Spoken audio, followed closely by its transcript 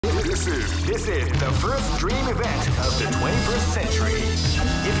This is the first dream event of the 21st century.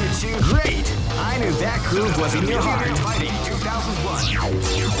 If you choose, great! I knew that groove was in your heart. Fighting 2001.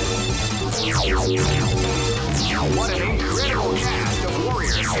 What an incredible cast of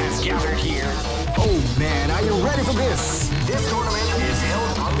warriors has gathered here. Oh man, are you ready for this? This tournament is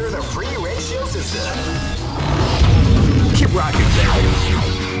held under the free ratio system. Keep rocking, baby.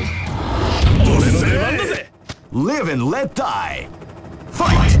 Live and let die.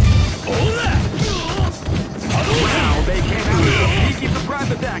 Fight! Wow, they came out with a sneaky surprise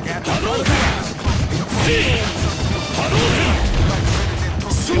attack at the front of the house.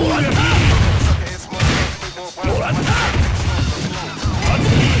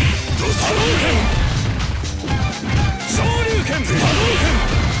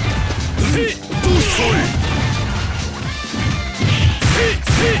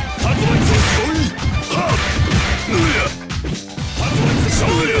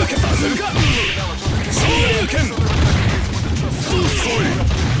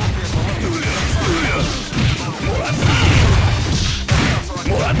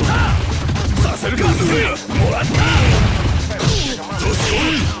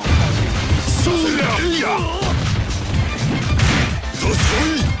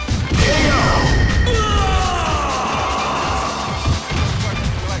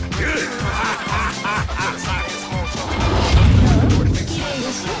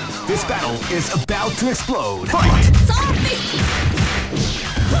 This battle is about to explode. Fight!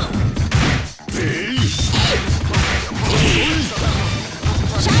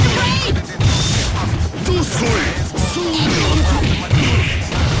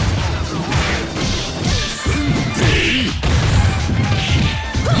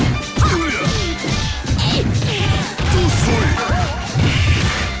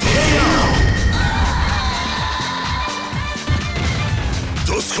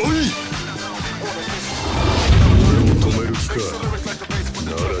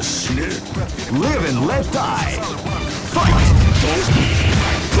 Live and let die. Fight!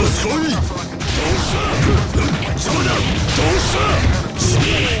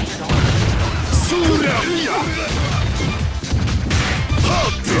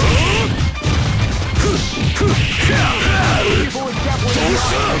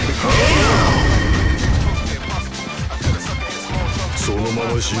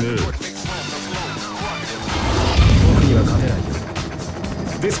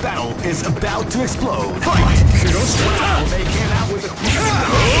 This battle is about to explode. Fight! Wow, they came out with a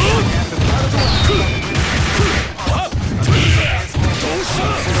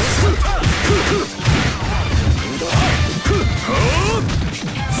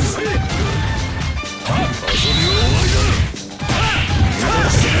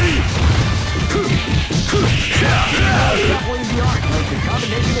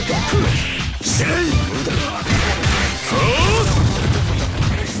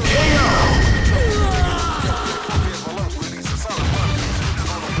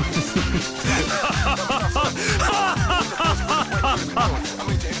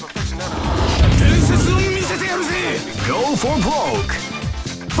Go for broke!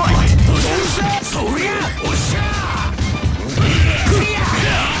 Fight!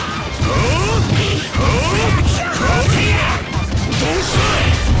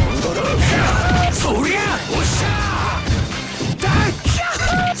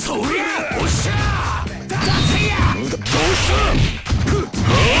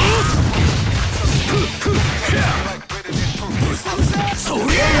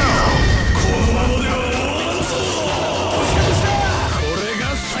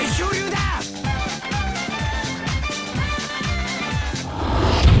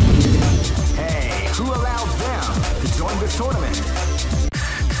 Tournament.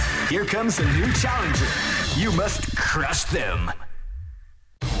 Here comes a new challenger. You must crush them.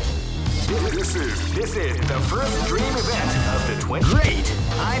 This is the first dream event of the 20. Great!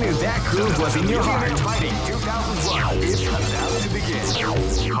 I knew that groove was in your heart. Fighting 2001 is about to begin.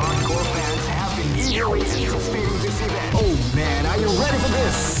 Hardcore fans have been eagerly anticipating this event. Oh man, are you ready for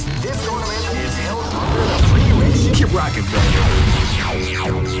this? This tournament is held under the free ratio. Keep rocking, baby.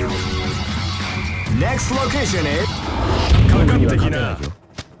 Next location is.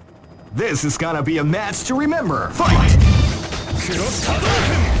 This is gonna be a match to remember. Fight!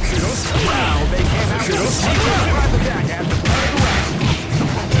 Wow, they came out with a surprise attack at the front of the round.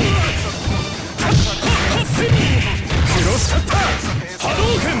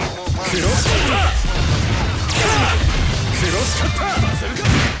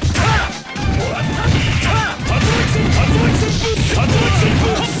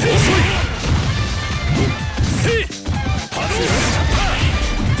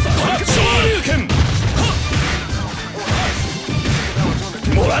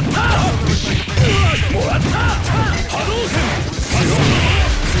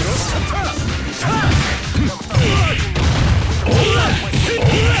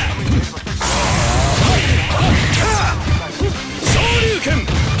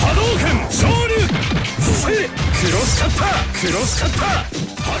 クロスカッター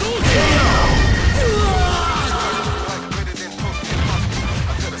波動拳。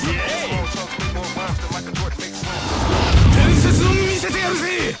伝説を見せてやる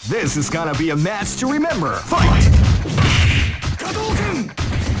ぜ。 This is gonna be a match to remember. Fight! 波動拳。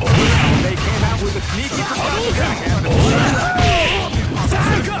 They came out with a sneaky 波動拳。さ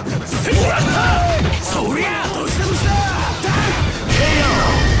あかもらった。そりゃどうしたどうした。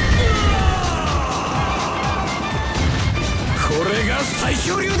これが最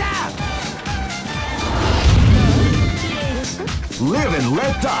強流だ。 Live and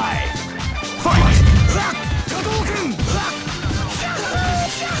let die. Fight! 波動拳。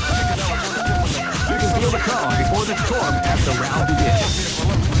 You can feel the calm before the storm as the round begins.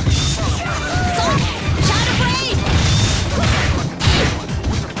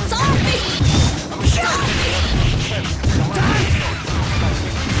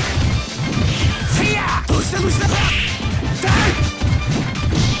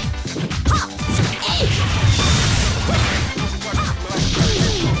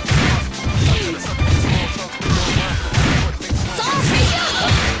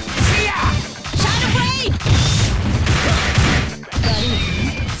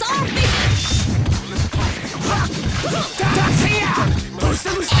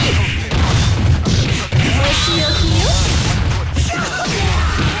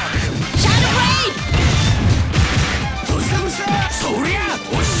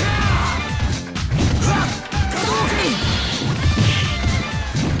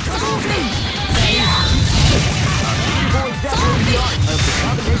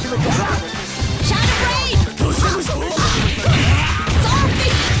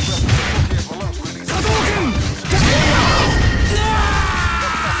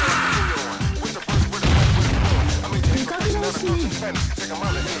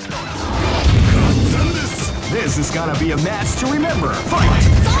 This is gonna be a match to remember. Fight!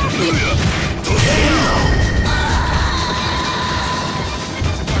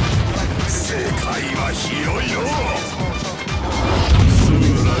 世界は広いよ。すぐ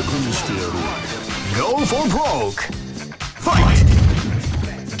楽にしてやる。 Go for broke. Fight!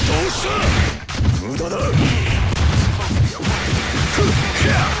 どうした無駄だ。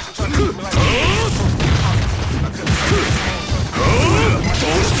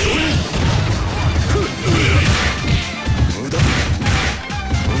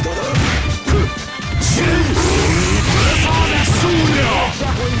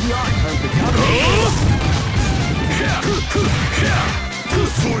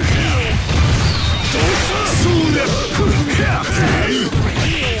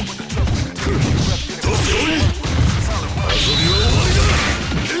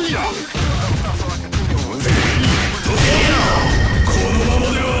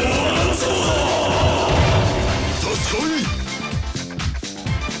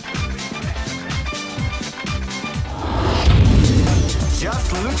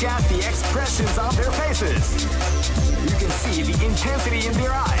Just look at the expressions on their faces. You can see the intensity in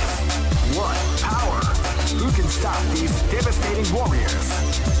their eyes. What power! Who can stop these devastating warriors?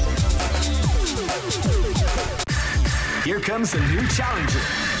 Here comes a new challenger.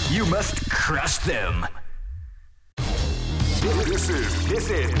 You must crush them. This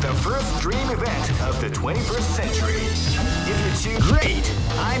is the first dream event of the 21st century. If you choose great,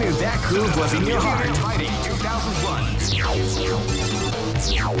 I knew that groove was in your heart. Fighting 2001.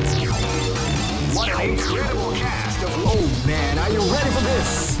 What an incredible cast of... Oh man, are you ready for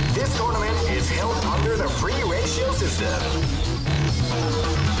this? This tournament is held under the free ratio system.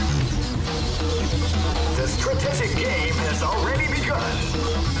 The strategic game has already begun.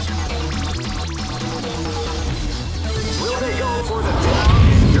 Will they go for the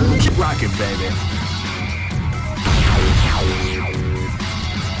down? Keep rocking, baby.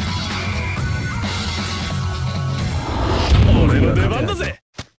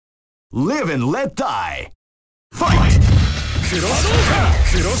 Live and let die. Fight!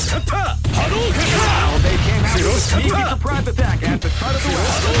 Cross cutter! Hadouken! They came out with a sneaky surprise attack at the start of the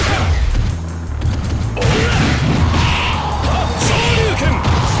round. Shoryuken!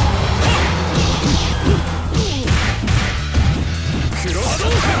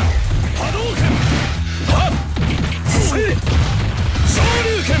 Hadouken!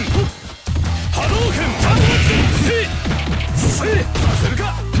 Shoryuken! Hadouken! Saせるか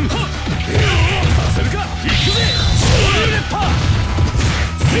させるかいくぜ昇竜烈波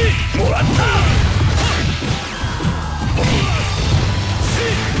もらった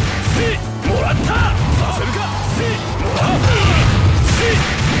もらったさせるかもらった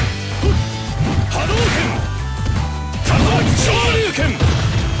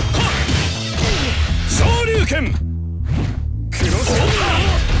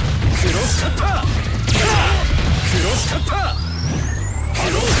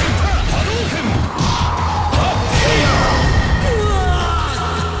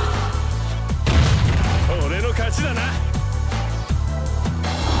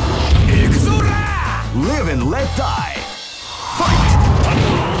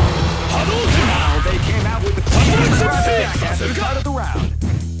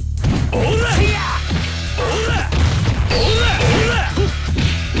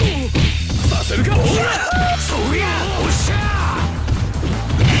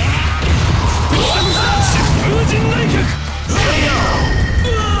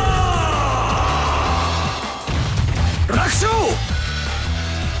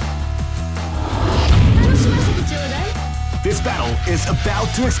is about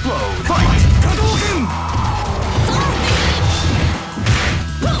to explode. Fight! Hadouken!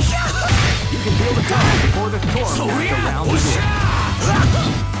 You can feel the calm before the storm as the round begins.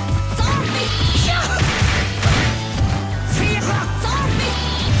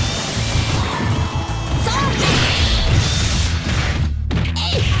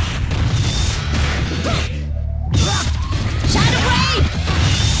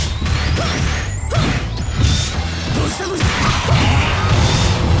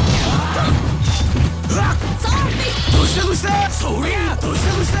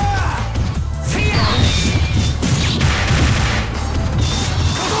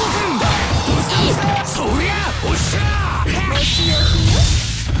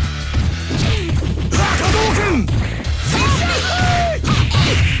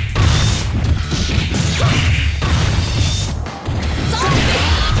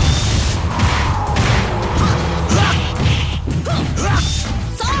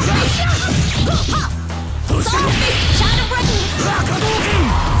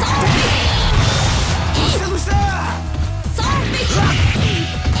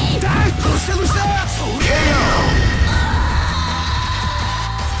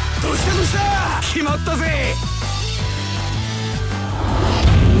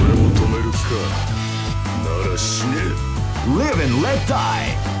 Live and let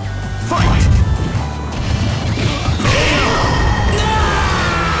die. Fight!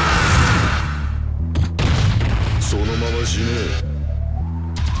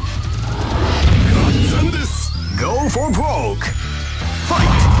 Go for broke.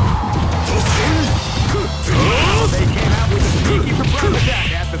 Fight! They came out with a sneaky surprise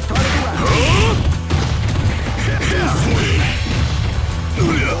attack at the start of the round.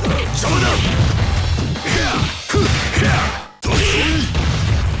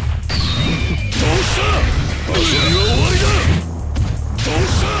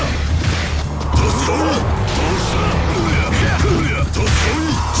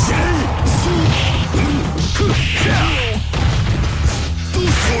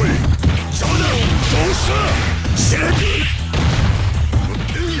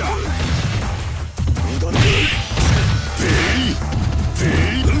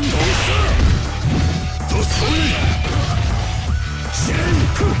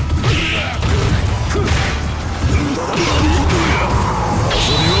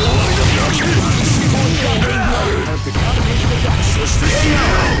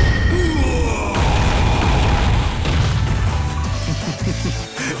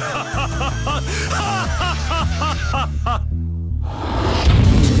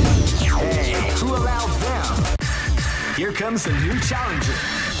 Hey, who allowed them? Here comes a new challenger.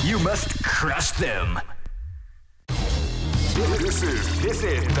 You must crush them. This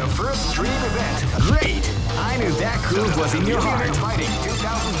is the first dream event. Great! I knew that groove was in your heart. Fighting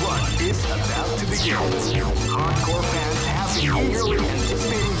 2001 is about to begin. Hardcore fans have been eagerly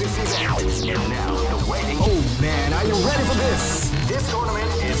anticipating this event. And now the waiting. Oh man, are you ready for this? This tournament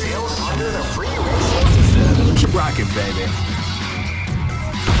is held under the free ratio system. Keep rocking, baby.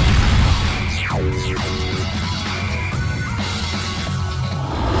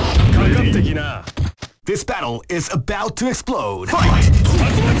 This battle is about to explode. Fight! They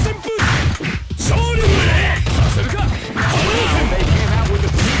came out with a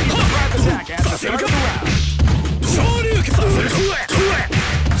sneaky surprise attack at the start of the round.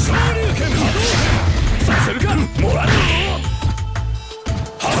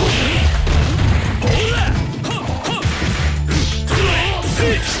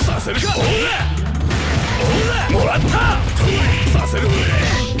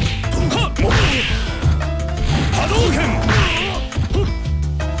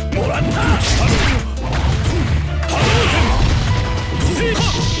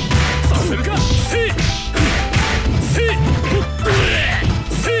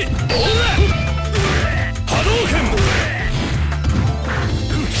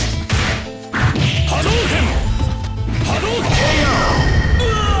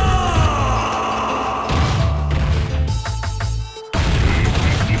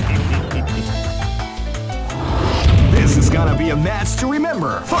 This is gonna be a match to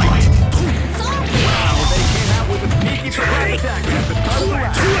remember. Fight!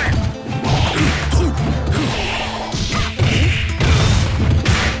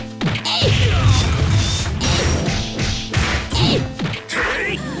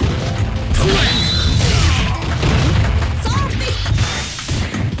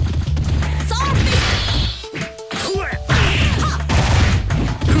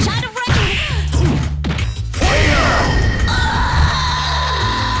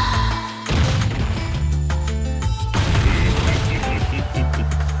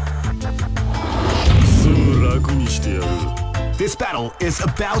 This battle is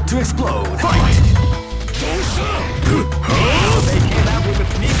about to explode. Fight! They came out with a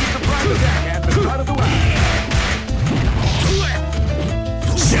sneaky surprise attack at the start of the round.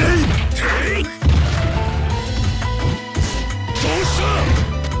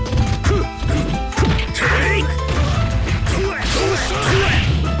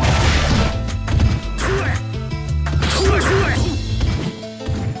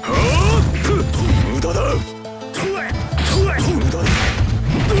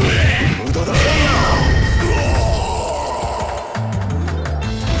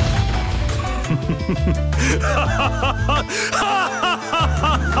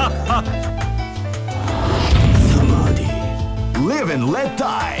 Live and let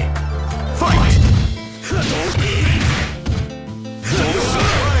die. Fight!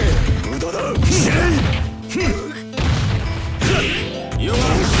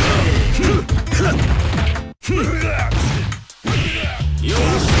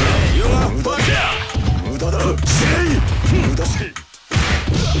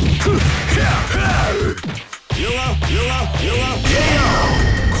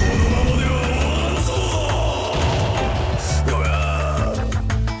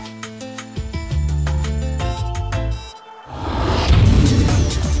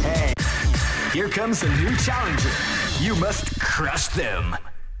 Here comes a new challenger. You must crush them.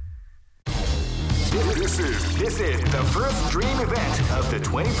 This is the first dream event of the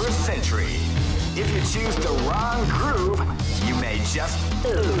 21st century. If you choose the wrong groove, you may just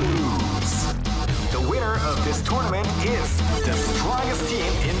lose. The winner of this tournament is the strongest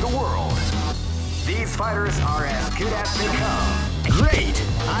team in the world. These fighters are as good as they come. Great!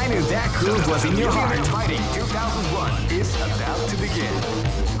 I knew that groove was in your heart. Fighting 2001 is about to begin.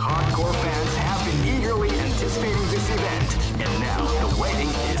 Hardcore fans have been eagerly anticipating this event, and now the waiting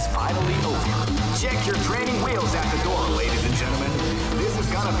is finally over. Check your training wheels at the door, ladies and gentlemen. This is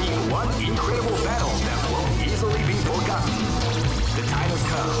gonna be one incredible battle that won't easily be forgotten. The time has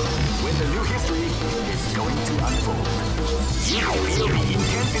come when the new history is going to unfold. You will feel the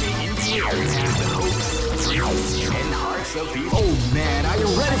intensity in the air as the hopes, dreams, and hearts of these. Oh man, are you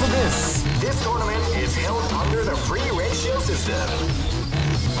ready for this? This tournament is held under the free ratio system.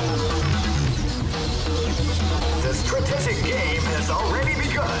 The strategic game has already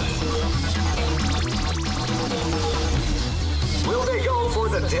begun. Will they go for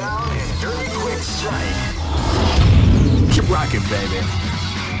the down and dirty quick strike? Keep rocking, baby.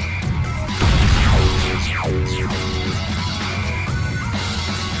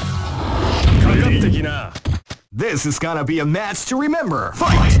 This is gonna be a match to remember.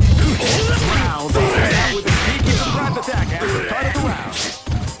 Fight! Wow, they start out with a sneaky surprise attack at the start of the round.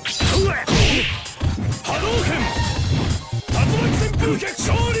 Hadouken! Tatsumaki Senpuken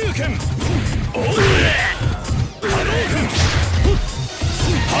Shoryuken! Hadouken!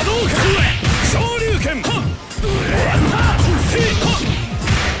 Hadouken! Shoryuken! Moratta!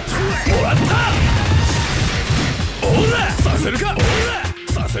 Moratta! Ora! Saseruka! Ora!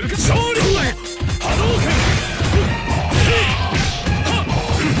 Saseruka! Shoryuken! Hadouken!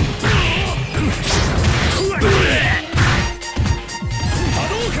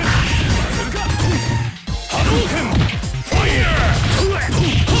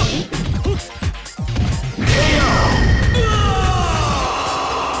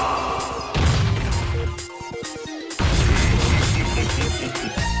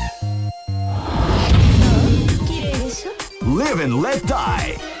 Live and let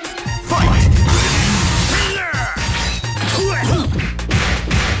die. Fight!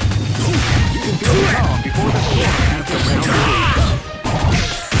 You can feel calm before the storm after round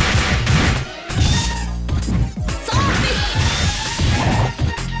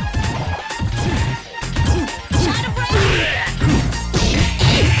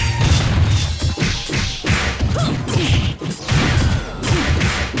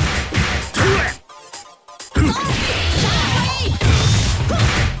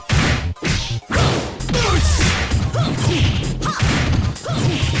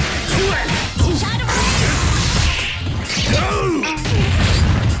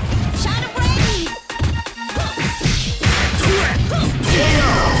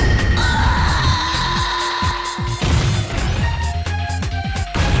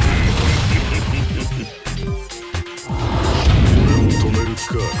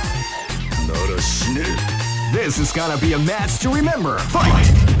死ね。This is gonna be a match to remember. Fight!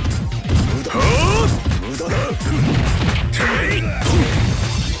 無駄だ。無駄だ。てい。ど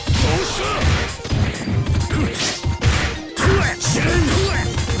うした。死ね。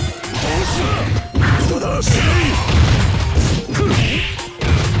どうした。無駄だ。死ね。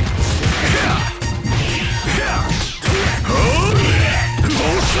はあ。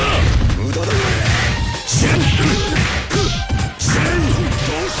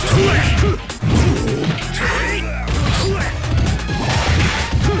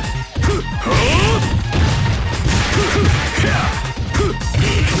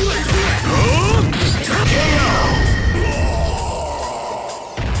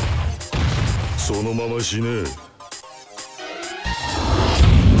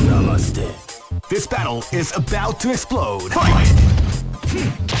This battle is about to explode. Fight!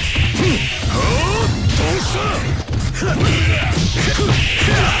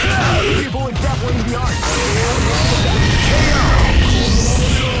 People are definitely the art.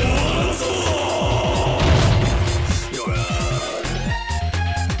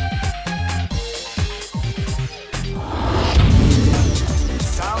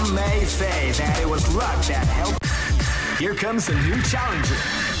 Some may say that it was luck that helped. Here comes a new challenger.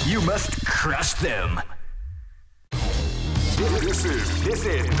 You must crush them. This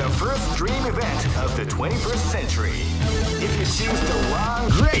is the first dream event of the 21st century. If you choose the wrong,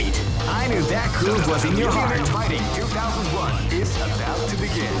 great! I knew that groove was in your heart. Fighting 2001 is about to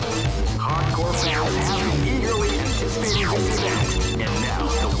begin. Hardcore fans have been eagerly anticipating this event, and now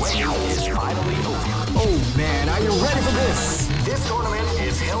the wait is finally over. Oh man, are you ready for this? This tournament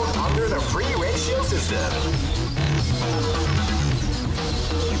is held under the free ratio system.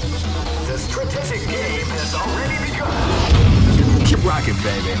 The strategic game has already begun. Keep rocking,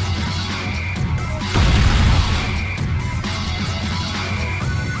 baby.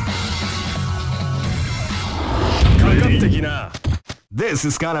 This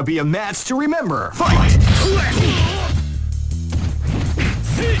is gonna be a match to remember. Fight!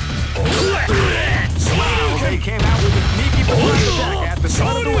 Wow, they came out with a sneaky surprise attack at the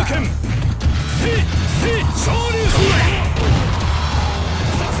start of the round.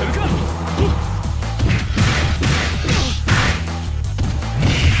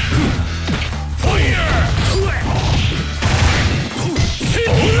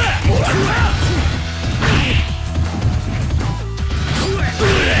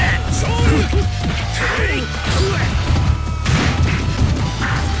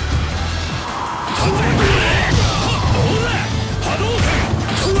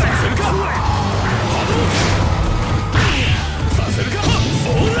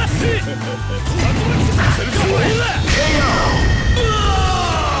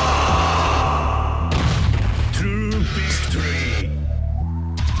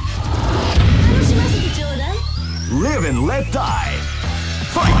 Live and let die.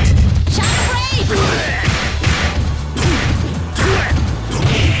 Fight! Shadow Blade!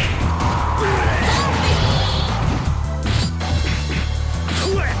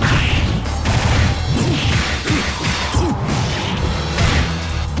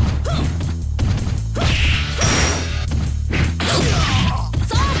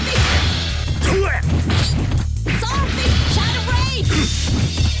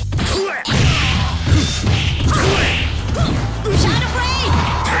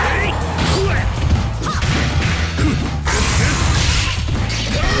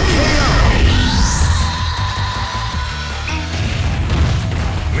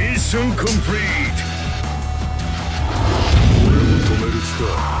 Mission complete.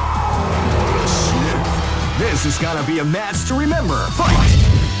 This is gonna be a match to remember. Fight!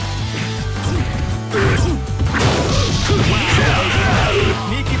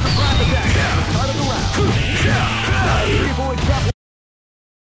 Sneaky surprise attack at the start of the round. People would definitely